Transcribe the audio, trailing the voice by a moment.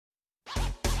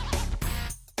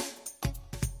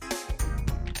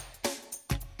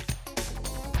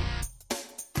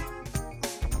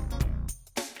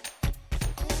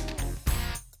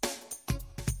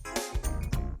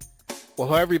Well,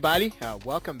 hello everybody.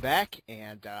 Welcome back,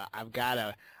 and I've got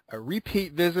a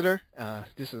repeat visitor.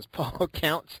 This is Paul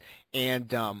Counts,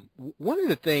 and one of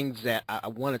the things that I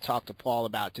want to talk to Paul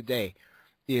about today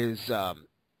is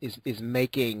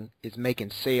making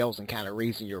sales and kind of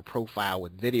raising your profile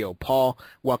with video. Paul,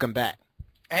 welcome back.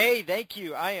 Hey, thank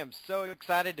you. I am so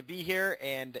excited to be here,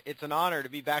 and it's an honor to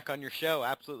be back on your show.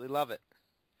 Absolutely love it.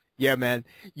 Yeah, man.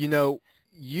 You know,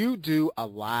 you do a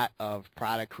lot of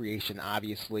product creation,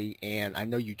 obviously, and I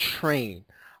know you train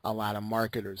a lot of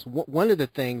marketers. One of the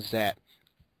things that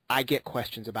I get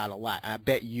questions about a lot, I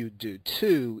bet you do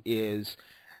too, is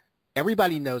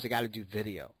everybody knows they got to do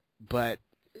video, but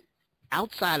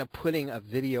outside of putting a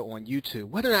video on YouTube,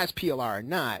 whether or not it's PLR or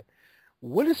not,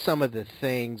 what are some of the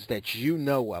things that you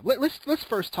know of? Let's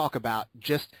first talk about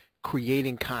just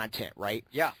creating content, right?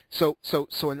 Yeah. So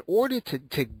in order to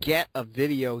get a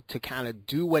video to kind of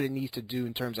do what it needs to do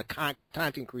in terms of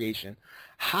content creation,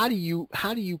 how do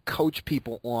you coach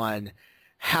people on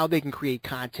how they can create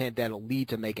content that'll lead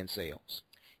to making sales?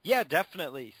 Yeah,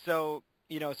 definitely. So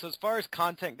as far as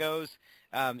content goes,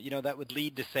 that would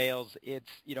lead to sales. It's,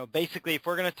 basically if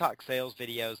we're going to talk sales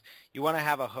videos, you want to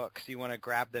have a hook. So you want to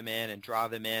grab them in and draw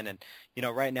them in. And,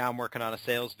 right now I'm working on a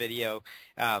sales video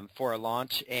for a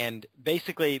launch. And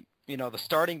basically, the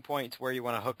starting point's where you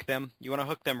want to hook them. You want to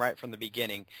hook them right from the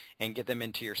beginning and get them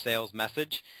into your sales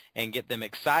message and get them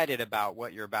excited about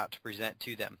what you're about to present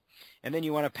to them. And then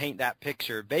you want to paint that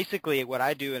picture. Basically, what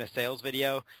I do in a sales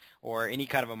video or any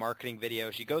kind of a marketing video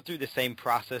is you go through the same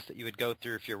process that you would go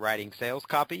through if you're writing sales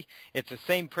copy. It's the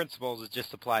same principles as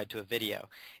just applied to a video.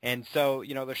 And so,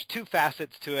 there's two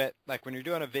facets to it. Like when you're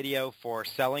doing a video for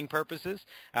selling purposes,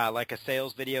 like a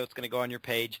sales video, it's going to go on your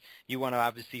page. You want to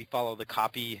obviously follow the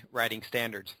copywriting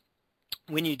standards.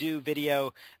 When you do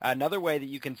video, another way that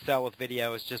you can sell with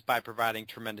video is just by providing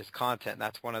tremendous content.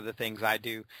 That's one of the things I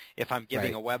do if I'm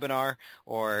giving a webinar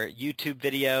or YouTube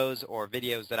videos or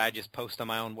videos that I just post on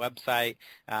my own website.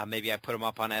 Maybe I put them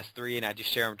up on S3 and I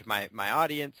just share them to my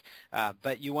audience.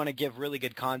 But you want to give really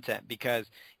good content because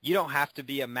you don't have to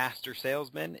be a master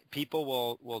salesman.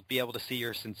 People will be able to see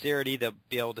your sincerity. They'll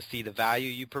be able to see the value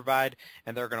you provide,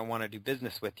 and they're going to want to do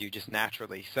business with you just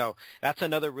naturally. So that's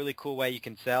another really cool way you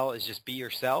can sell is just be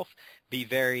yourself, be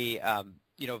very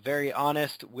very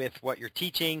honest with what you're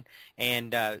teaching,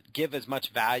 and give as much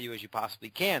value as you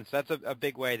possibly can. So that's a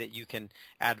big way that you can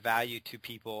add value to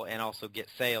people and also get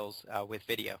sales with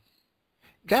video.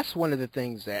 That's one of the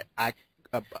things that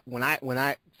when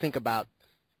I think about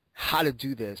how to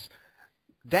do this,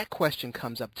 that question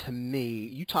comes up to me.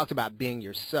 You talked about being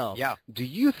yourself. Yeah. Do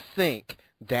you think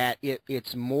that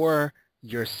it's more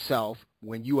yourself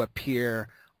when you appear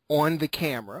on the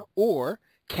camera, or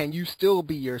can you still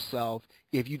be yourself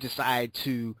if you decide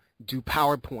to do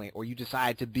PowerPoint or you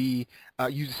decide to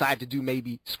do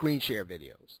maybe screen share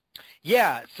videos?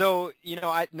 Yeah, so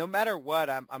no matter what,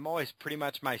 I'm always pretty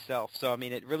much myself. So I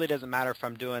mean, it really doesn't matter if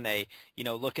I'm doing a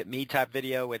look at me type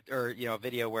video or a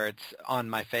video where it's on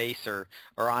my face or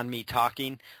on me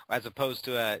talking, as opposed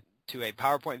to a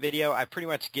PowerPoint video. I pretty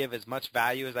much give as much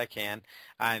value as I can.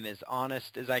 I'm as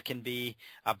honest as I can be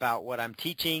about what I'm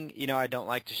teaching. I don't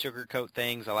like to sugarcoat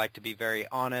things. I like to be very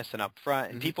honest and upfront,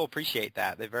 and people appreciate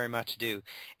that. They very much do.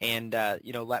 And,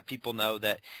 let people know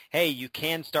that, hey, you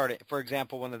can start it. For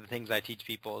example, one of the things I teach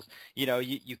people is,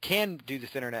 you can do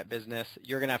this internet business.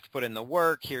 You're going to have to put in the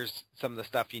work. Here's some of the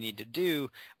stuff you need to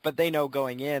do. But they know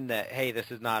going in that, hey,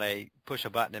 this is not a push a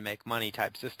button and make money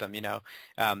type system.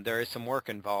 There is some work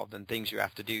involved and things you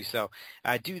have to do. So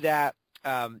I do that.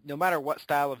 No matter what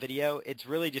style of video, it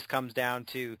really just comes down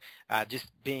to just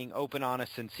being open,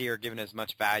 honest, sincere, giving as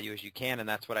much value as you can, and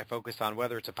that's what I focus on,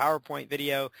 whether it's a PowerPoint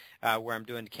video where I'm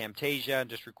doing Camtasia and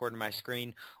just recording my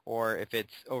screen, or if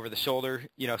it's over the shoulder,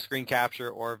 screen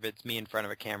capture, or if it's me in front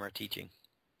of a camera teaching.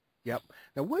 Yep.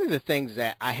 Now, one of the things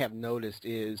that I have noticed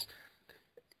is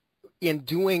in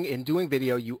doing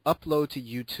video, you upload to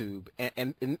YouTube,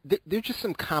 and there's just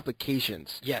some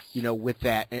complications, yes, with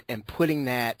that and putting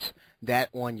that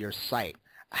on your site.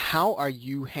 How are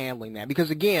you handling that? Because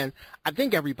again, I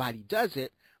think everybody does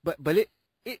it, but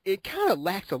it kind of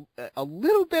lacks a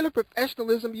little bit of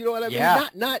professionalism. You know what I mean? Yeah.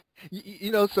 Not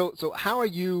So how are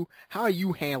you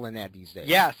handling that these days?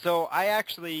 Yeah. So I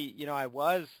actually, I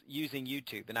was using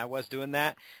YouTube and I was doing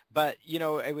that, but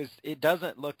it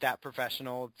doesn't look that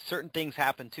professional. Certain things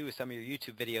happen too with some of your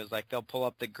YouTube videos, like they'll pull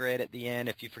up the grid at the end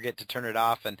if you forget to turn it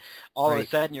off, and all of a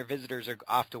sudden your visitors are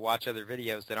off to watch other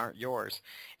videos that aren't yours,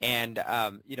 and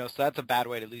so that's a bad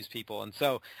way to lose people. And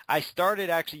so I started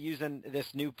actually using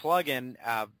this new plugin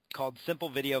called Simple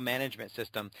Video Management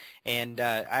System, and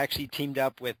I actually teamed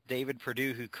up with David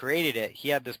Perdue, who created it. He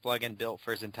had this plugin built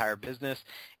for his entire business,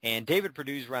 and David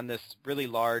Perdue's run this really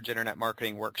large internet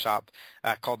marketing workshop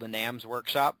called the NAMS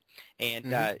Workshop,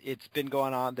 and it's been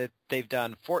going on. That they've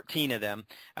done 14 of them.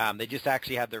 They just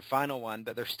actually had their final one,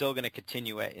 but they're still going to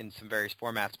continue it in some various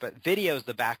formats. But video is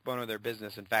the backbone of their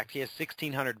business. In fact, he has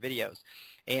 1,600 videos.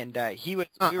 And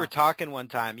we were talking one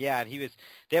time, and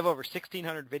they have over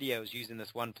 1,600 videos using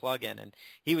this one plugin, and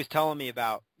he was telling me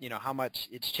about, how much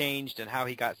it's changed and how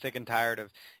he got sick and tired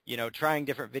of, trying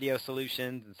different video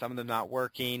solutions and some of them not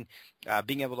working,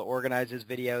 being able to organize his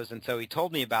videos. And so he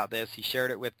told me about this. He shared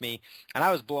it with me, and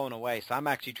I was blown away. So I'm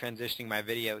actually transitioning my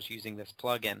videos using this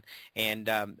plugin, and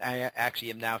I actually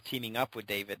am now teaming up with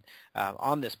David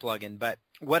on this plugin. But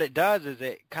what it does is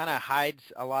it kind of hides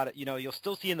a lot of, you'll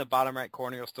still see in the bottom right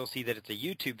corner, you'll still see that it's a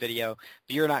YouTube video,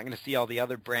 but you're not going to see all the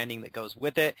other branding that goes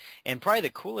with it. And probably the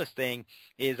coolest thing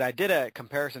is I did a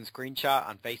comparison screenshot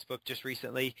on Facebook just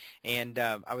recently, and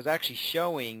I was actually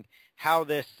showing how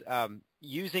this,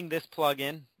 using this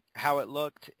plugin, how it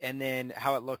looked, and then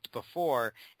how it looked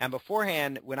before. And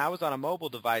beforehand, when I was on a mobile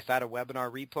device, I had a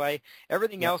webinar replay.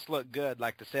 Everything else looked good,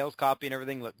 like the sales copy and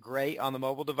everything looked great on the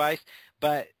mobile device.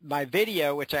 But my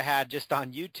video, which I had just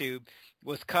on YouTube,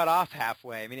 was cut off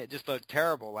halfway. I mean, it just looked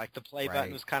terrible. Like the play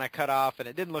button was kind of cut off, and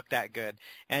it didn't look that good.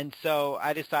 And so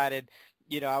I decided,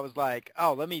 I was like,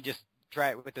 oh, let me just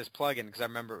try it with this plugin, because I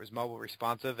remember it was mobile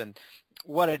responsive, and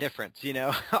what a difference,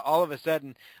 all of a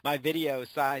sudden my video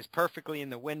sized perfectly in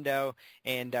the window.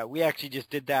 And we actually just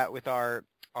did that with our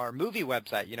movie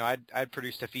website. I'd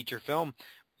produced a feature film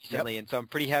recently, and so I'm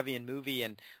pretty heavy in movie,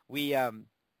 and we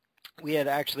had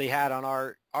actually had on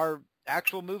our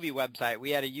actual movie website, we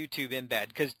had a YouTube embed,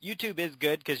 because YouTube is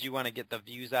good because you want to get the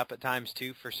views up at times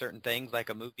too for certain things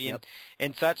like a movie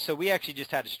and such. So we actually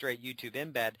just had a straight YouTube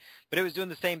embed, but it was doing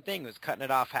the same thing. It was cutting it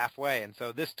off halfway. And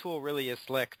so this tool really is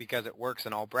slick because it works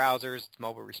in all browsers. It's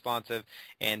mobile responsive.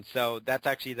 And so that's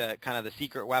actually the kind of the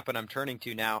secret weapon I'm turning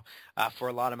to now for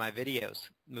a lot of my videos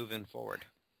moving forward.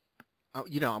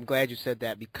 I'm glad you said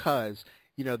that, because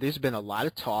there's been a lot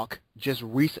of talk just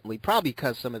recently, probably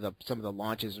because some of the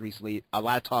launches recently, a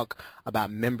lot of talk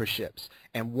about memberships.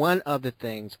 And one of the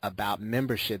things about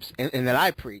memberships, and that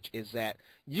I preach, is that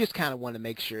you just kind of want to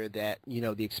make sure that,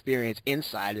 the experience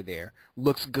inside of there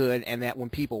looks good, and that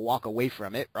when people walk away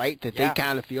from it, right, that they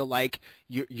kind of feel like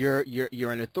you're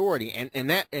an authority.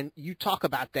 And you talk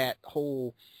about that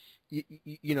whole,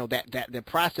 that the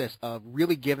process of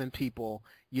really giving people,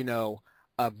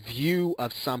 a view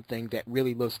of something that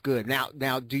really looks good. Now,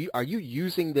 are you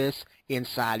using this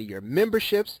inside of your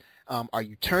memberships? Are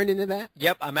you turned into that?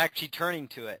 Yep, I'm actually turning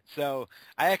to it. So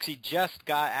I actually just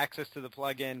got access to the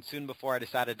plugin soon before I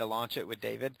decided to launch it with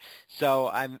David. So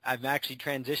I'm actually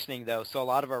transitioning though. So a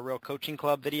lot of our Real Coaching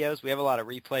Club videos, we have a lot of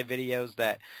replay videos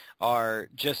that are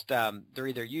just they're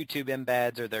either YouTube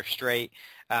embeds or they're straight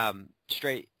WMV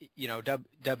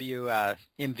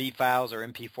files or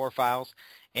MP4 files.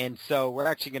 And so we're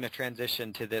actually going to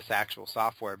transition to this actual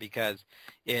software because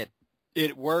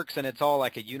it works, and it's all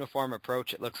like a uniform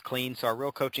approach. It looks clean. So our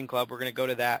Real Coaching Club, we're going to go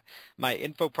to that. My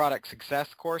Info Product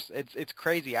Success course, it's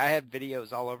crazy. I had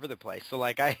videos all over the place. So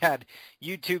like I had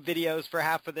YouTube videos for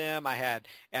half of them. I had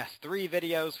S3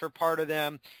 videos for part of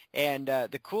them. And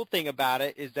the cool thing about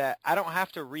it is that I don't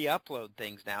have to re-upload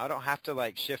things now. I don't have to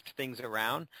like shift things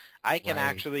around. I can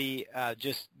actually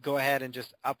just go ahead and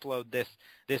just upload this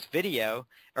video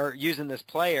or using this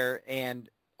player, and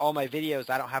all my videos,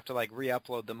 I don't have to like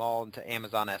re-upload them all into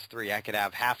Amazon S3. I could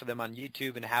have half of them on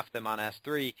YouTube and half of them on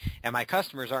S3, and my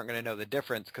customers aren't going to know the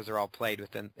difference because they're all played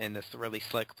within in this really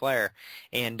slick player.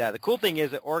 And the cool thing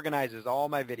is it organizes all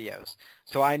my videos,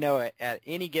 so I know at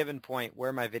any given point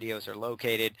where my videos are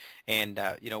located and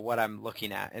what I'm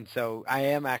looking at. And so I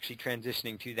am actually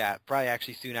transitioning to that, probably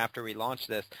actually soon after we launch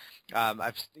this.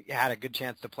 I've had a good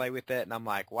chance to play with it, and I'm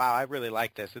like, wow, I really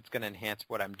like this. It's going to enhance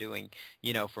what I'm doing,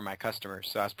 for my customers.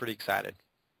 So I was pretty excited.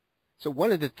 So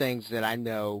one of the things that I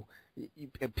know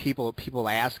people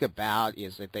ask about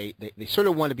is that they sort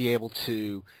of want to be able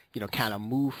to, kind of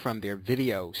move from their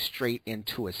video straight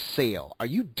into a sale. Are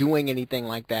you doing anything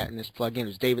like that in this plugin?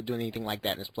 Is David doing anything like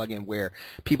that in this plugin where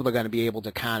people are going to be able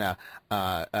to kind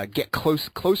of get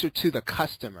closer to the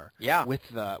customer with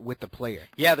the player?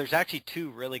 Yeah, there's actually two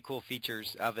really cool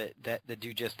features of it that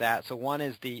do just that. So one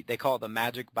is they call it the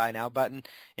magic buy now button.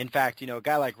 In fact, a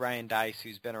guy like Ryan Deiss,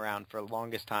 who's been around for the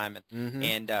longest time,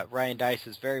 and Ryan Deiss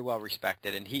is very well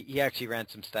respected, and he actually ran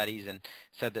some studies and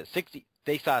said that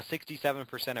they saw a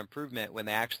 67% improvement when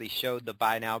they actually showed the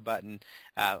buy now button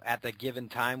at the given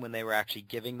time when they were actually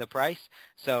giving the price,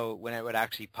 so when it would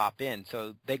actually pop in.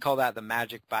 So they call that the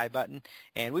magic buy button,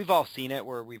 and we've all seen it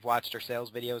where we've watched our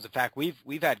sales videos. In fact,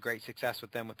 we've had great success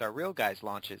with them with our Real Guys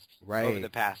launches over the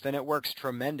past, and it works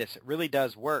tremendous. It really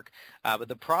does work, but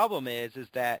the problem is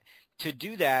that to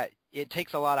do that, it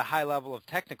takes a lot of high level of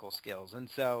technical skills. And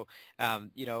so,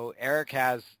 Eric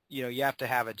has, you have to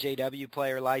have a JW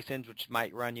player license, which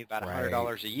might run you about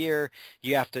 $100 a year.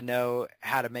 You have to know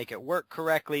how to make it work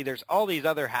correctly. There's all these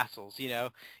other hassles, You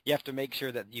have to make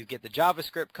sure that you get the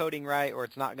JavaScript coding right or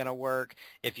it's not going to work.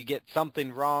 If you get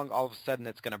something wrong, all of a sudden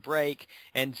it's going to break.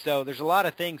 And so there's a lot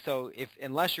of things. So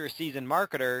unless you're a seasoned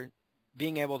marketer,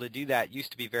 being able to do that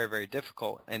used to be very, very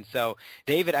difficult. And so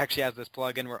David actually has this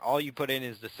plugin where all you put in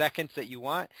is the seconds that you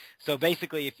want. So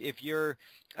basically, if your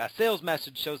sales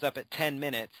message shows up at 10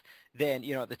 minutes, then,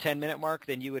 at the 10-minute mark,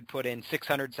 then you would put in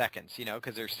 600 seconds,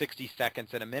 because there's 60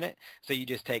 seconds in a minute. So you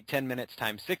just take 10 minutes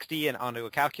times 60 and onto a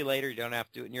calculator. You don't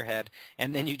have to do it in your head.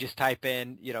 And then you just type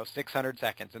in, 600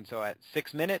 seconds. And so at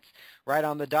 6 minutes, right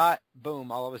on the dot,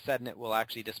 boom, all of a sudden it will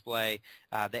actually display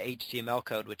the HTML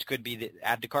code, which could be the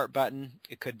add to cart button.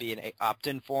 It could be an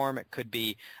opt-in form. It could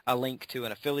be a link to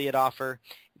an affiliate offer.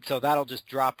 So that'll just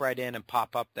drop right in and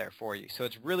pop up there for you. So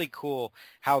it's really cool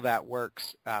how that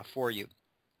works for you.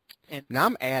 And now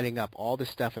I'm adding up all the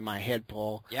stuff in my head,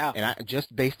 Paul. Yeah. And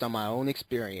just based on my own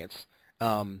experience,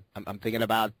 I'm thinking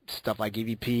about stuff like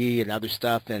EVP and other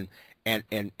stuff, and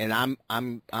I'm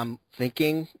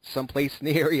thinking someplace in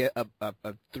the area of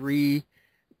 $300.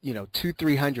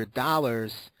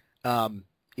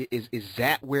 Is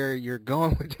that where you're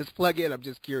going with this plugin? I'm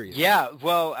just curious. Yeah,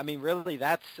 well, I mean, really,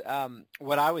 that's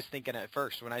what I was thinking at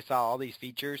first when I saw all these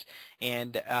features,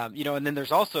 and and then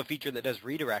there's also a feature that does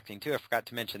redirecting too. I forgot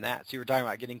to mention that. So you were talking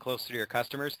about getting closer to your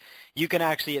customers. You can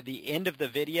actually, at the end of the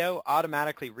video,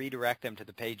 automatically redirect them to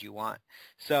the page you want.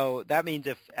 So that means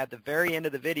if at the very end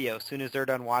of the video, as soon as they're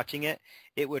done watching it,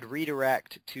 it would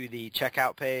redirect to the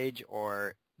checkout page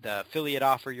or the affiliate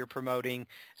offer you're promoting.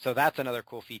 So that's another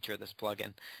cool feature of this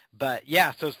plugin. But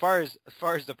yeah, so as far as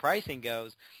the pricing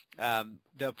goes,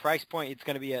 the price point, it's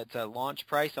a launch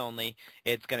price only.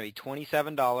 It's going to be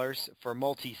 $27 for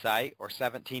multi-site or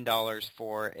 $17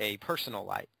 for a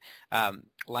personal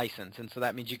license. And so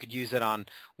that means you could use it on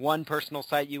one personal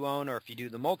site you own, or if you do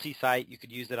the multi-site, you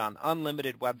could use it on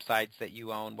unlimited websites that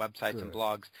you own, websites and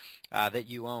blogs that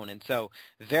you own. And so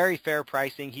very fair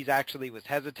pricing. He's actually was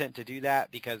hesitant to do that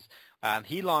because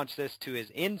he launched this to his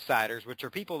insiders, which are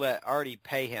people that already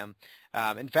pay him.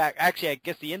 In fact, actually, I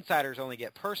guess the insiders only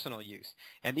get personal use,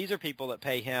 and these are people that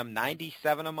pay him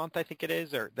 $97 a month, I think it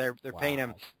is, or they're paying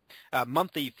him a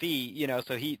monthly fee.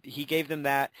 So he gave them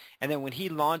that, and then when he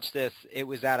launched this, it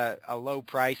was at a low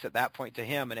price at that point to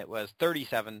him, and it was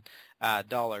 $37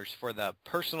 for the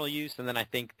personal use, and then I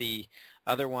think the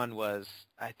other one was,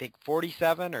 I think,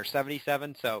 47 or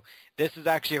 77. So this is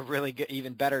actually a really good,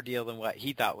 even better deal than what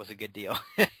he thought was a good deal.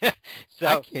 So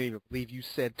I can't even believe you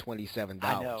said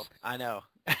 $27. I know.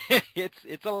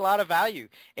 It's a lot of value,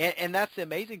 and that's the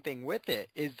amazing thing with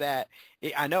it is that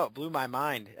I know it blew my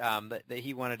mind that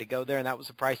he wanted to go there, and that was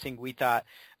the pricing we thought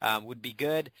would be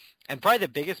good. And probably the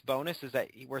biggest bonus is that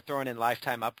we're throwing in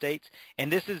lifetime updates,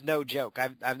 and this is no joke.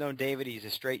 I've known David; he's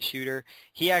a straight shooter.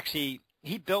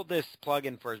 He built this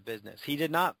plugin for his business. He did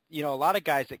not, a lot of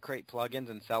guys that create plugins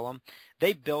and sell them,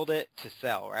 they build it to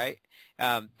sell, right?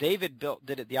 David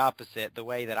did it the opposite. The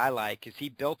way that I like is he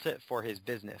built it for his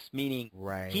business, meaning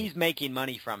he's making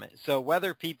money from it. So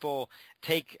whether people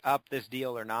take up this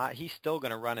deal or not, he's still going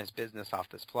to run his business off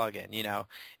this plugin,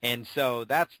 And so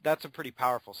that's a pretty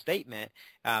powerful statement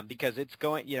because it's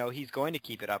going, he's going to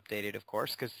keep it updated, of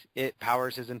course, because it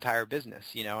powers his entire business,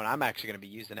 and I'm actually going to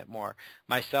be using it more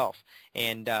myself.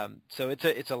 And so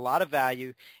it's a lot of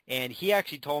value. And he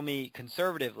actually told me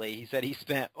conservatively, he said he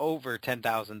spent over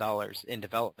 $10,000 in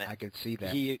development. I can see that.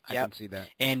 I can see that.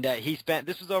 And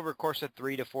this was over a course of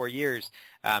 3 to 4 years.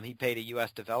 He paid a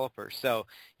U.S. developer. So,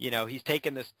 he's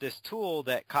taken this tool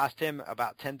that cost him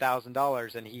about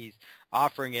 $10,000 and he's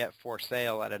offering it for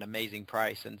sale at an amazing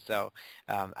price. And so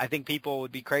I think people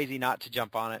would be crazy not to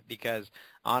jump on it because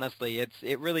honestly,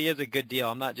 it really is a good deal.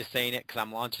 I'm not just saying it because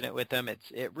I'm launching it with them.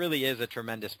 It really is a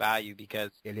tremendous value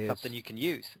because it's something you can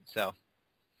use. So.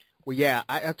 Well, yeah,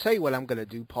 I'll tell you what I'm going to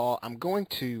do, Paul. I'm going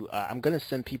to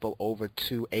send people over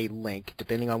to a link,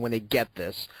 depending on when they get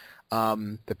this,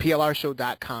 the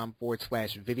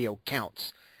plrshow.com/video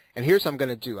counts. And here's what I'm going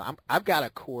to do. I've got a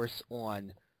course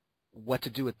on what to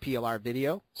do with PLR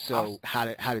video. So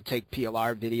Awesome. how to take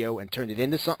PLR video and turn it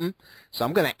into something. So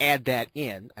I'm going to add that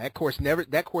in. That course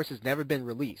has never been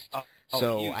released.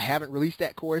 So Huge. I haven't released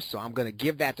that course. So I'm going to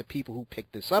give that to people who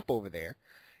pick this up over there.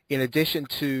 In addition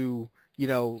to,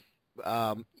 here's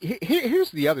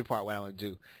the other part what I want to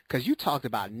do, because you talked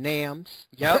about NAMs.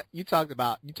 Yep. you talked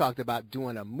about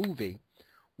doing a movie.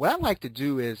 What I'd like to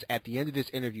do is at the end of this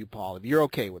interview, Paul, if you're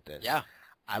okay with this, Yeah.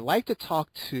 I'd like to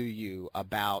talk to you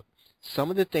about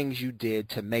some of the things you did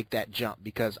to make that jump,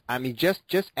 because I mean, just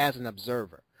as an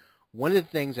observer, one of the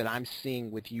things that I'm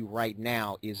seeing with you right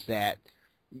now is that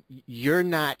you're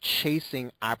not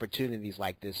chasing opportunities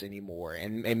like this anymore,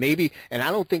 and maybe, and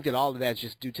I don't think that all of that's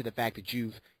just due to the fact that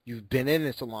you've been in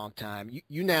this a long time.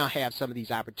 You now have some of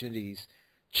these opportunities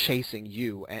chasing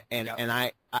you, and Yep. and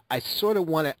I sort of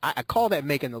want to, I call that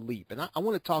making the leap, and I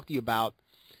want to talk to you about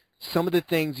some of the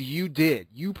things you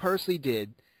personally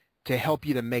did to help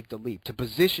you to make the leap, to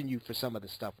position you for some of the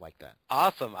stuff like that.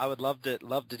 Awesome. I would love to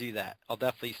do that. I'll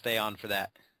definitely stay on for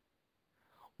that.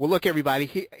 Well, look,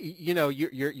 everybody,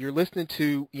 you're listening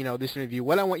to, this interview.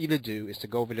 What I want you to do is to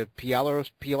go over to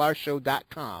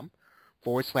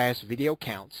plrshow.com/video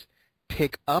counts,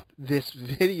 pick up this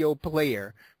video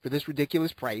player for this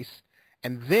ridiculous price,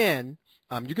 and then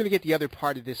you're going to get the other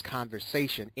part of this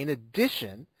conversation. In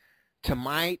addition to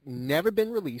my never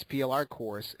been released PLR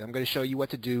course, I'm going to show you what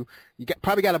to do. You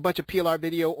probably got a bunch of PLR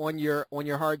video on your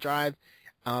hard drive.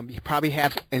 You probably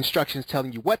have instructions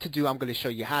telling you what to do. I'm going to show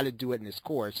you how to do it in this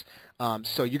course.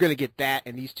 So you're going to get that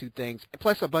and these two things,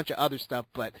 plus a bunch of other stuff.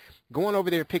 But go on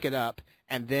over there, pick it up,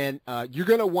 and then you're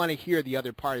going to want to hear the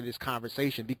other part of this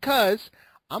conversation, because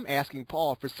I'm asking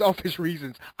Paul for selfish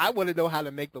reasons. I want to know how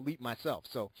to make the leap myself.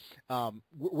 So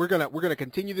we're gonna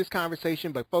continue this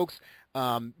conversation. But folks,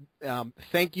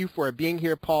 thank you for being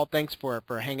here, Paul. Thanks for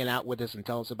hanging out with us and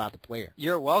tell us about the player.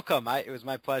 You're welcome. It was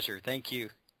my pleasure. Thank you.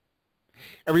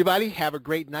 Everybody, have a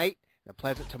great night and a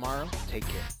pleasant tomorrow. Take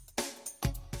care.